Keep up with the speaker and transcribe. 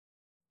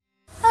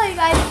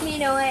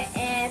Noah,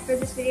 and for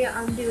this video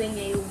I'm doing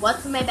a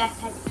what's in my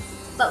backpack.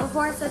 But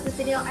before I start this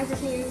video, I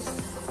just need to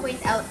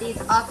point out these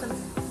awesome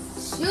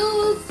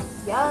shoes.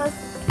 Yes.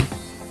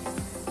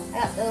 I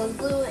got those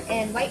blue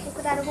and white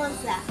polka dotted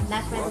ones that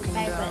match my book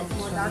bag, but it's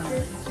more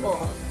darker.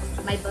 Well,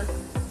 my book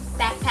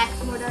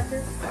backpack's more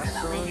darker. Sorry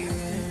about my hair.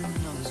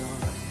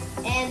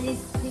 And these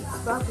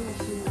sparkly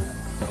shoes.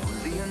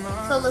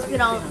 So let's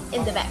get on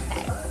in the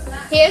backpack.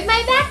 Here's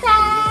my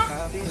backpack.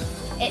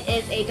 It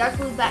is a dark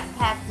blue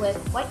backpack with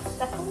white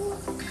speckles.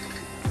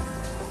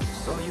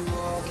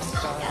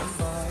 Yes.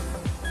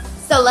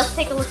 So let's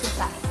take a look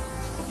inside.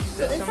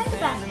 So inside the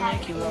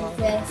backpack is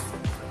this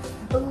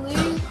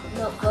blue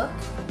notebook.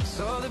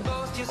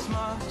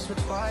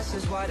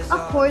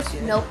 Of course,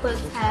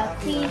 notebooks have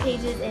clean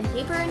pages and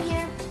paper in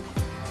here.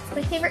 It's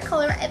my favorite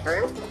color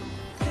ever.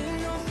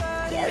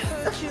 Yes.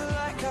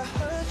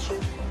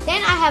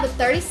 Then I have a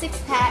 36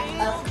 pack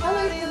of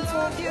colored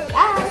pencils.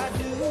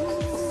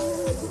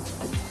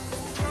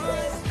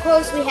 Of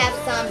course, we have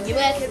some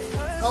US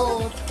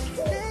gold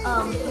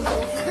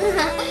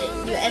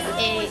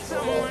USA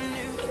gold.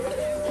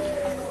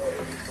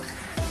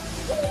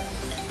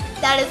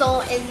 That is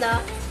all in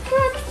the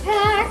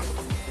backpack.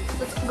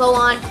 Let's go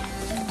on.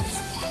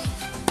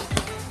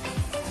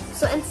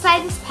 So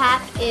inside this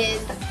pack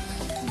is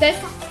there's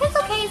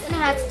pencil case and it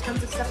has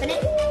tons of stuff in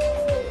it.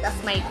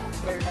 That's my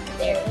nerd up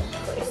there, of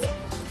course.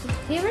 So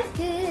here it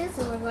is,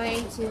 and we're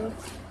going to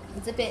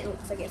zip it. It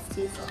looks like it's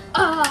too slow.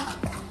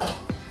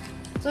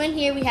 So in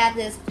here we have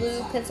this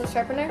blue pencil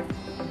sharpener,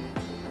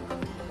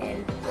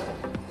 and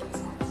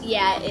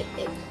yeah,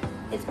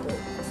 it's blue.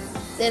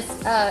 This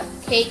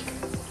cake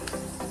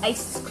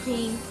ice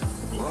cream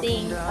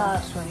thing,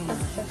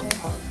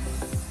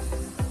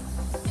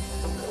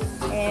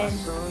 and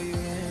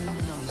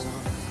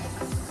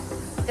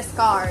the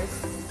scars.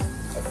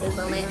 It says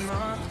on it,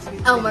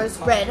 Elmer's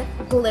red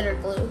glitter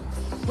glue.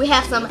 We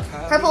have some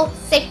purple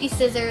safety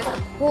scissors,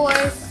 of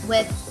course,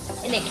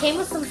 and it came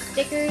with some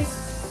stickers.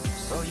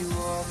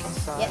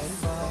 Yes.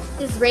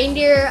 This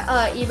reindeer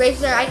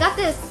eraser. I got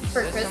this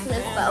for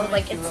Christmas, but I was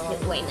like, it's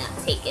too late now,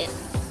 take it.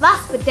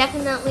 Last but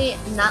definitely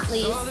not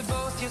least,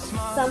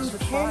 some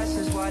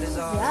pens.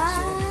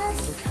 Yes.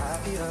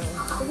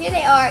 So here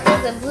they are.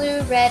 It's in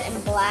blue, red,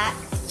 and black.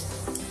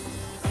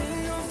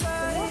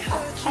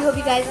 I hope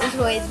you guys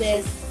enjoyed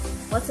this.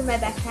 What's in my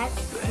backpack?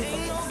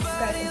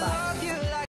 Subscribe and bye.